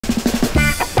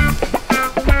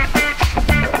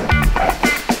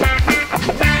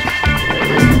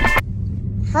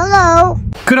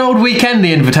Good old weekend,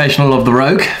 the Invitational of the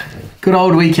Rogue. Good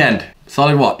old weekend.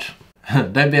 Solid watch.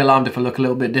 Don't be alarmed if I look a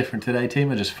little bit different today,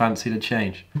 team. I just fancied a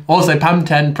change. Also, Pam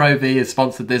 10 Pro V has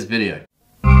sponsored this video.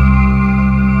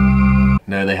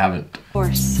 No, they haven't. Of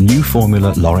course. New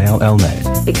formula L'Oreal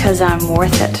Elnett. Because I'm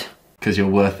worth it. Because you're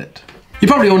worth it. You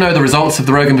probably all know the results of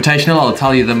the Rogue Invitational. I'll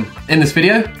tell you them in this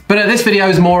video. But this video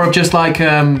is more of just like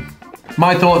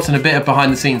my thoughts and a bit of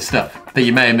behind the scenes stuff that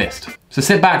you may have missed. So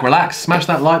sit back, relax, smash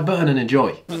that like button and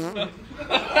enjoy. Little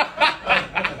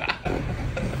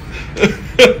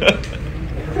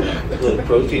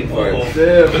protein fart.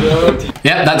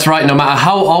 Yeah, that's right. No matter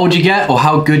how old you get or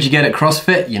how good you get at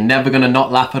CrossFit, you're never gonna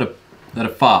not laugh at a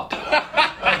fart.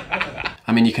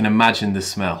 I mean, you can imagine the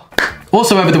smell.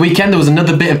 Also over the weekend, there was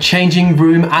another bit of changing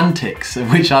room antics,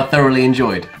 which I thoroughly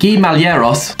enjoyed. Guy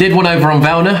Malheiros did one over on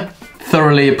Velner,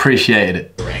 thoroughly appreciated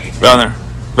it. Velner,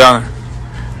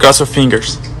 cross your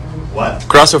fingers. What?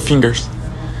 Cross your fingers.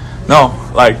 No,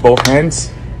 like both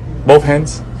hands,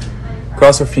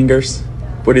 cross your fingers,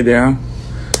 put it down.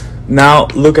 Now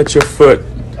look at your foot.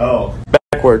 Oh.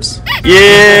 Backwards.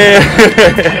 Yeah!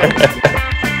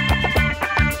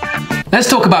 Let's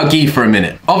talk about Guy for a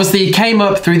minute. Obviously, he came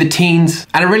up through the teens,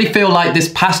 and I really feel like this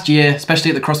past year,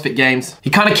 especially at the CrossFit Games, he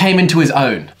kind of came into his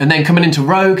own. And then coming into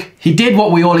Rogue, he did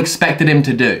what we all expected him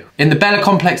to do. In the Bella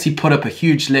Complex, he put up a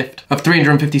huge lift of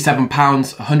 357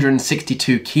 pounds,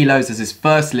 162 kilos as his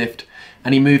first lift,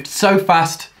 and he moved so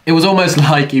fast, it was almost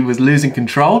like he was losing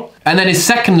control. And then his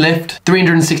second lift,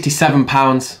 367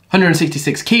 pounds,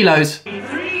 166 kilos.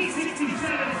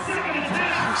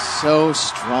 So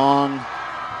strong.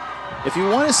 If you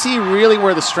want to see really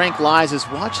where the strength lies, is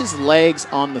watch his legs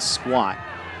on the squat.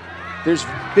 There's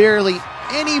barely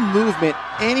any movement,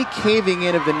 any caving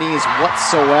in of the knees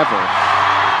whatsoever.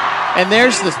 And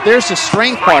there's the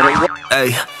strength part.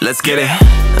 Hey, let's get it.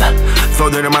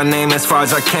 Further to my name as far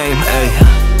as I came. Hey,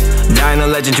 dying a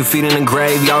legend, 2 feet in the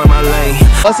grave, y'all in my lane.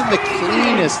 Wasn't the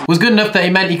cleanest. Was good enough that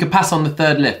he meant he could pass on the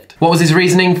third lift. What was his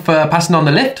reasoning for passing on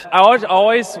the lift? I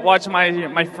always watch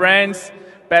my friends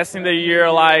passing the year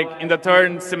like in the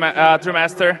third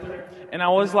trimester, and I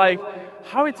was like,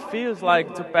 how it feels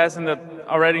like to pass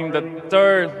already in the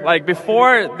third, like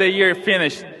before the year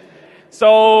finished.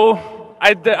 So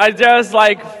I just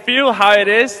like feel how it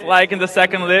is like in the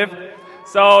second lift.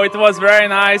 So it was very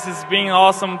nice. It's been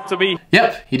awesome to be.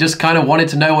 Yep, he just kind of wanted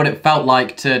to know what it felt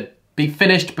like to be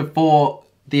finished before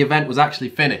the event was actually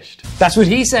finished. That's what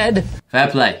he said. Fair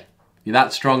play. You're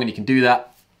that strong and you can do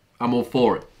that. I'm all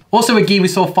for it. Also with Guy, we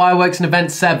saw fireworks in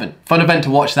event 7. Fun event to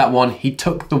watch that one. He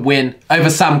took the win over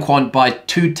Sam Quant by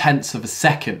 0.2 of a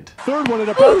second. Third one at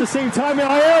about the same time.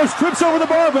 Malheiros trips over the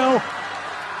barbell.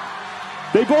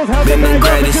 They both have the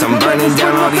greatest. I'm burning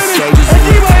down all these stages.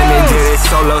 Independent, did it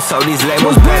solo, so these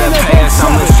labels better pay us.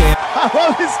 I'm the champ. I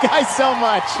love this guy so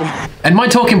much. And my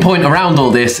talking point around all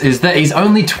this is that he's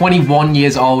only 21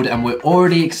 years old and we're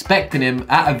already expecting him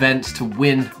at events to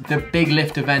win the big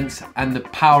lift events and the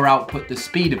power output, the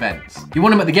speed events. He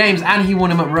won them at the Games and he won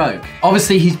them at Rogue.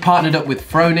 Obviously he's partnered up with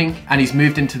Froning and he's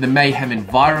moved into the Mayhem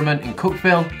environment in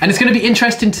Cookville. And it's going to be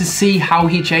interesting to see how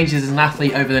he changes as an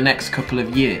athlete over the next couple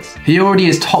of years. He already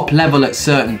is top level at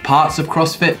certain parts of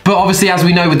CrossFit, but obviously as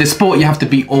we know with this sport you have to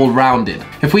be all-rounded.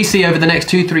 If we see over the next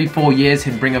 2, 3, 4 years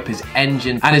him bring up his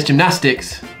engine and his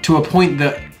gymnastics to a point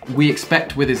that we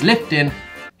expect with his lifting,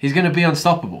 he's going to be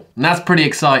unstoppable. And that's pretty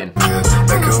exciting.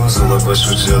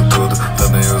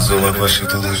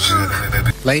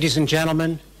 Ladies and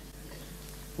gentlemen,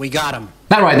 we got him.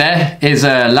 That right there is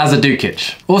Lazar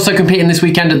Dukic. Also competing this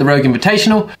weekend at the Rogue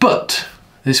Invitational, but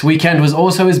this weekend was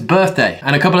also his birthday,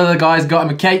 and a couple of the guys got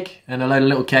him a cake and a load of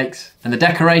little cakes, and the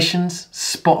decorations,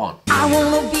 spot on. I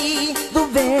wanna be the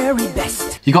very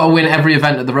best. You got to win every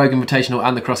event at the Rogue Invitational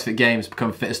and the CrossFit Games,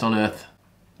 become fittest on earth,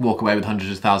 walk away with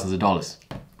hundreds of thousands of dollars,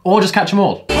 or just catch them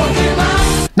all.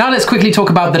 Now let's quickly talk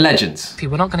about the legends.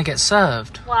 We're not going to get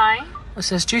served. Why? It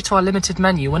says due to our limited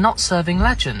menu, we're not serving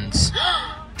legends.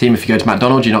 Team, if you go to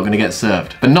McDonald's, you're not going to get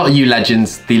served. But not you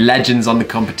legends, the legends on the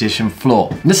competition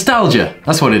floor. Nostalgia,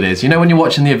 that's what it is. You know, when you're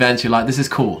watching the events, you're like, this is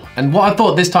cool. And what I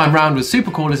thought this time round was super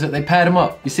cool is that they paired them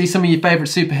up. You see some of your favourite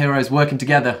superheroes working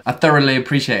together. I thoroughly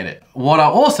appreciate it. What I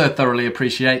also thoroughly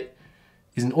appreciate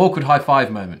is an awkward high five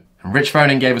moment. And Rich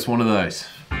Froning gave us one of those.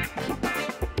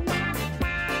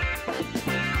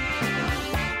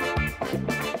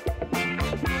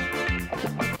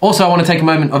 Also, I want to take a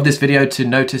moment of this video to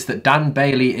notice that Dan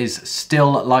Bailey is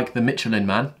still like the Michelin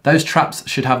Man. Those traps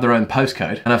should have their own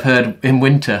postcode, and I've heard in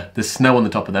winter there's snow on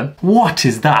the top of them. What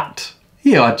is that?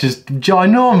 You are just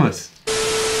ginormous.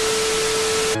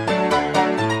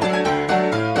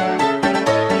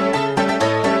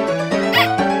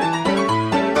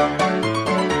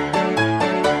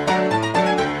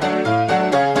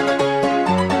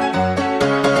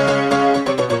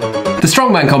 The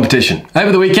strongman competition.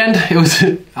 Over the weekend,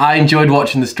 I enjoyed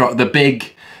watching the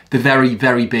very,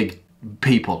 very big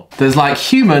people. There's like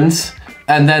humans,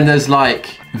 and then there's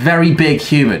like very big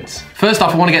humans. First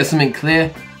off, I want to get something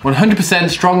clear. 100%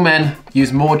 strong men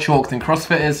use more chalk than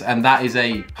CrossFitters, and that is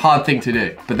a hard thing to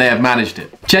do, but they have managed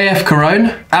it. JF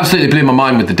Carone absolutely blew my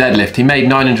mind with the deadlift. He made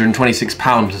 926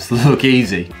 pounds look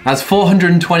easy. That's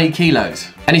 420 kilos.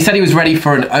 And he said he was ready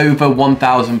for an over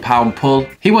 1,000 pound pull.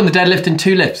 He won the deadlift in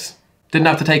 2 lifts. Didn't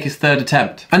have to take his 3rd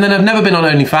attempt. And then I've never been on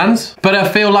OnlyFans, but I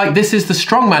feel like this is the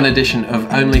strongman edition of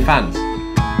OnlyFans.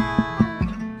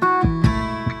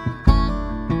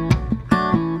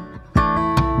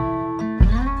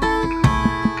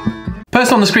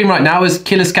 Person on the screen right now is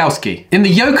Kieliskowski. In the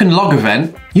yoke and log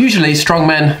event, usually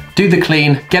strongmen do the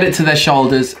clean, get it to their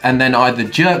shoulders, and then either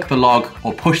jerk the log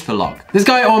or push the log. This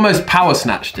guy almost power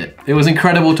snatched it. It was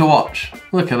incredible to watch.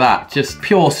 Look at that, just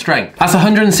pure strength. That's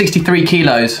 163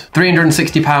 kilos,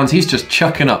 360 pounds, he's just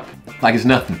chucking up like it's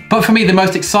nothing. But for me, the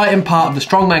most exciting part of the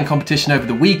strongman competition over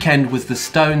the weekend was the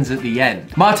stones at the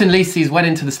end. Martin Lises went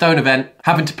into the stone event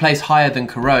having to place higher than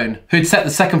Carone, who'd set the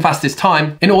 2nd fastest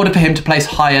time, in order for him to place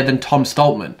higher than Tom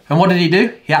Stoltman. And what did he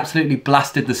do? He absolutely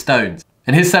blasted the stones.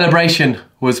 And his celebration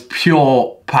was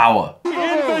pure power.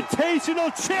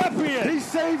 Invitational champion! He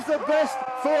saves the best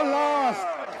for last.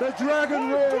 The Dragon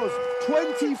roars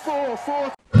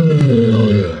 24-4.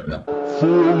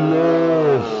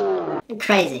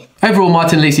 Crazy. Overall,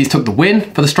 Martin Lises took the win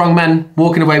for the strongman,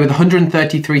 walking away with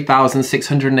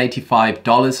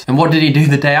 $133,685. And what did he do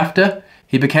the day after?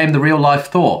 He became the real-life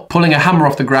Thor, pulling a hammer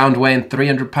off the ground weighing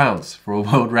 300 pounds for a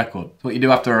world record. That's what you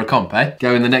do after a comp, eh?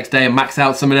 Go in the next day and max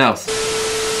out something else.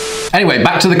 Anyway,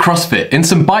 back to the CrossFit. In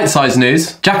some bite-sized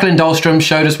news, Jacqueline Dahlstrom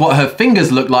showed us what her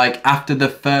fingers looked like after the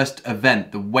first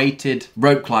event, the weighted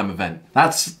rope climb event.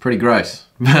 That's pretty gross.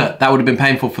 That would have been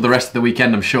painful for the rest of the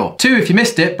weekend, I'm sure. 2, if you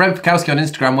missed it, Brent Fikowski on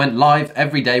Instagram went live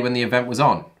every day when the event was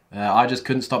on. I just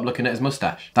couldn't stop looking at his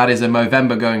mustache. That is a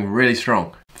Movember going really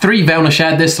strong. 3, Velna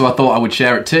shared this, so I thought I would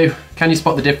share it too. Can you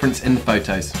spot the difference in the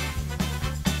photos?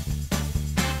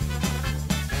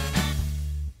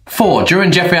 4,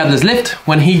 during Jeffrey Adler's lift,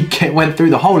 when he went through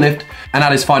the whole lift and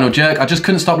had his final jerk, I just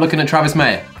couldn't stop looking at Travis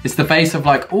Mayer. It's the face of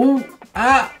like, oh,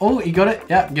 he got it.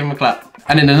 Yeah, give him a clap.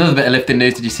 And in another bit of lifting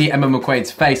news, did you see Emma McQuaid's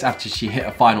face after she hit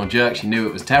a final jerk? She knew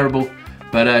it was terrible,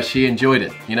 but she enjoyed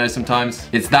it. You know, sometimes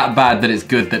it's that bad that it's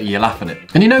good that you laugh at it.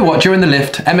 And you know what, during the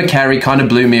lift, Emma Carey kind of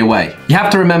blew me away. You have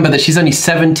to remember that she's only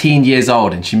 17 years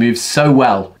old and she moves so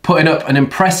well, putting up an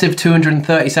impressive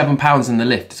 237 pounds in the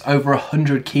lift. It's over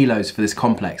 100 kilos for this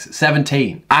complex at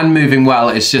 17. And moving well,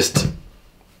 it's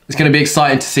gonna be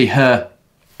exciting to see her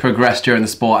progress during the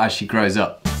sport as she grows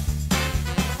up.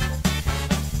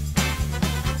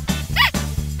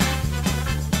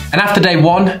 And after day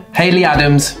 1, Hayley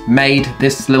Adams made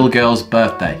this little girl's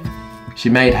birthday. She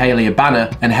made Hayley a banner,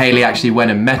 and Hayley actually went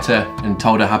and met her and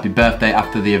told her happy birthday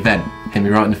after the event. Hit me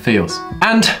right in the feels.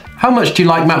 And how much do you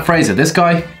like Matt Fraser? This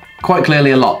guy, quite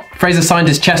clearly a lot. Fraser signed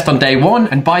his chest on day 1,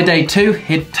 and by day 2,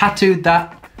 he'd tattooed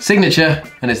that signature,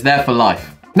 and it's there for life.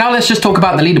 Now let's just talk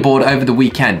about the leaderboard over the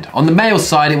weekend. On the male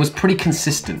side, it was pretty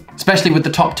consistent, especially with the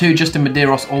top 2, Justin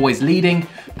Medeiros always leading,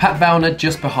 Pat Vellner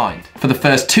just behind for the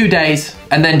first 2 days,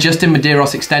 and then Justin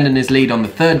Medeiros extending his lead on the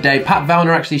 3rd day. Pat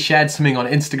Vellner actually shared something on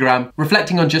Instagram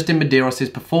reflecting on Justin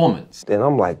Medeiros' performance. Then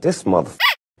I'm like, this motherfucker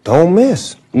don't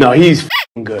miss. No, he's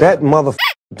good. That motherfucker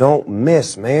don't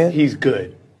miss, man. He's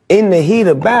good. In the heat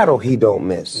of battle, he don't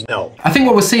miss. No. I think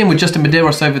what we're seeing with Justin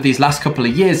Medeiros over these last couple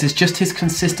of years is just his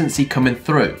consistency coming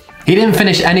through. He didn't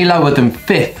finish any lower than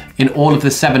 5th in all of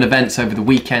the 7 events over the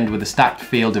weekend with a stacked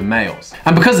field of males.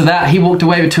 And because of that, he walked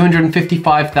away with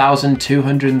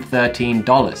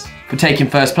 $255,213 for taking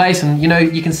 1st place. And you know,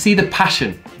 you can see the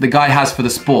passion the guy has for the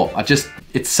sport.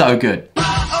 It's so good.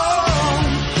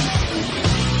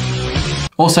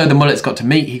 Also, the mullets got to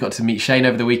meet. He got to meet Shane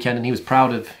over the weekend, and he was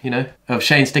proud of, of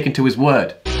Shane sticking to his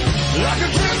word.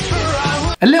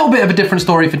 A little bit of a different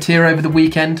story for Tia over the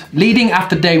weekend. Leading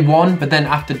after day 1, but then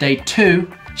after day 2,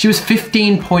 she was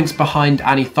 15 points behind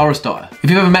Annie Thorisdottir. If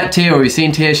you've ever met Tia or you've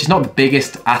seen Tia, she's not the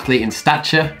biggest athlete in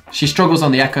stature. She struggles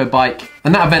on the Echo bike,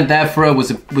 and that event there for her was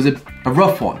a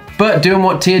rough one. But doing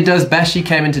what Tia does best, she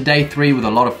came into day 3 with a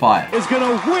lot of fire. Is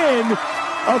gonna win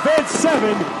event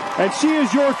 7, and she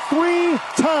is your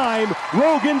 3-time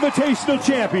Rogue Invitational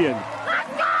champion.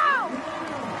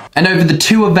 And over the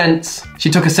 2 events, she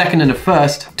took a 2nd and a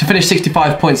 1st to finish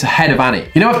 65 points ahead of Annie.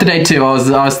 You know, after day 2, I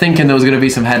was thinking there was gonna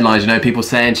be some headlines, people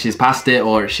saying she's past it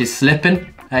or she's slipping.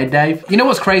 Hey, Dave. You know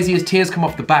what's crazy is Tia's come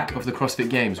off the back of the CrossFit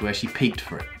Games where she peaked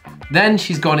for it. Then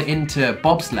she's gone into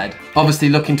bobsled, obviously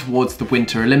looking towards the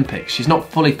Winter Olympics. She's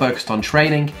not fully focused on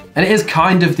training, and it is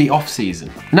kind of the off season.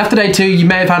 And after day 2, you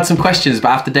may have had some questions, but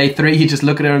after day 3, you just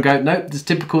look at her and go, nope, this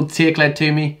typical Tia-Claire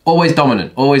Toomey. Always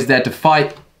dominant, always there to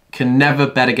fight, can never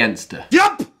bet against her.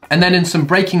 Yup! And then in some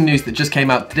breaking news that just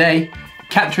came out today,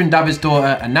 Katrin, David's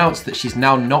daughter, announced that she's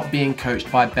now not being coached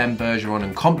by Ben Bergeron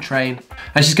and CompTrain,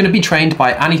 and she's going to be trained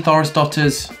by Annie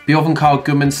Thorisdottir's, Bjorn Carl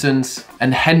Gudmundsson's,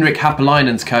 and Henrik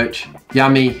Haapalainen's coach,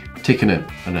 Jami Tikkanen.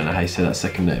 I don't know how you say that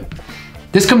second name.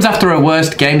 This comes after her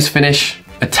worst games finish,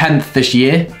 a 10th this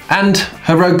year, and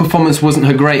her Rogue performance wasn't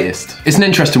her greatest. It's an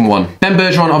interesting one. Ben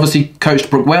Bergeron obviously coached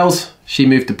Brooke Wells, she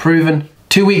moved to Proven.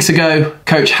 2 weeks ago,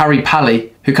 coach Harry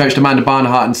Pally, who coached Amanda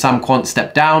Barnhart and Sam Quant,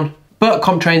 stepped down. But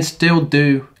CompTrain still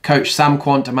do coach Sam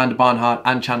Quant, Amanda Barnhart,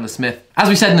 and Chandler Smith. As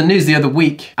we said in the news the other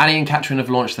week, Annie and Katrin have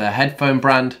launched their headphone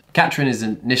brand. Katrin is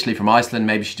initially from Iceland,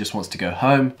 maybe she just wants to go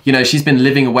home. You know, she's been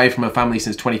living away from her family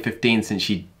since 2015, since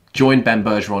she joined Ben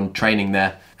Bergeron training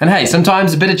there. And hey,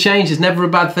 sometimes a bit of change is never a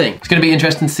bad thing. It's gonna be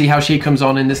interesting to see how she comes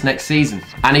on in this next season.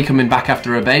 Annie coming back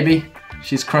after her baby,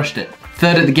 she's crushed it.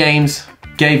 3rd at the games,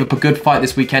 gave up a good fight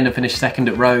this weekend and finished 2nd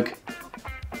at Rogue.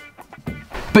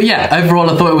 But yeah, overall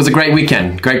I thought it was a great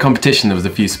weekend, great competition. There was a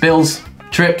few spills,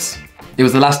 trips. It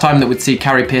was the last time that we'd see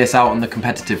Carrie Pearce out on the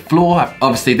competitive floor.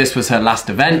 Obviously this was her last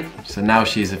event, so now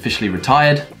she's officially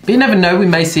retired. But you never know, we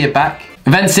may see her back.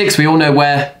 Event 6, we all know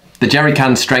where the jerry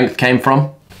can strength came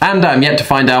from. And I'm yet to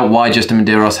find out why Justin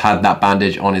Medeiros had that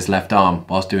bandage on his left arm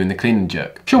whilst doing the clean and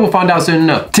jerk. Sure, we'll find out soon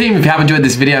enough. Team, if you have enjoyed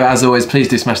this video, as always, please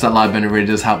do smash that like button, it really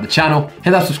does help the channel. Hit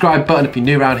that subscribe button if you're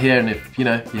new around here, and if you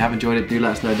have enjoyed it, do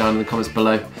let us know down in the comments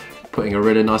below, putting a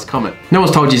really nice comment. No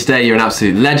one's told you today, you're an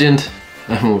absolute legend,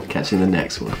 and we'll catch you in the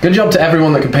next one. Good job to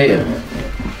everyone that competed.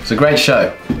 It's a great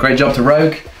show. Great job to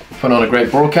Rogue, putting on a great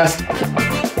broadcast.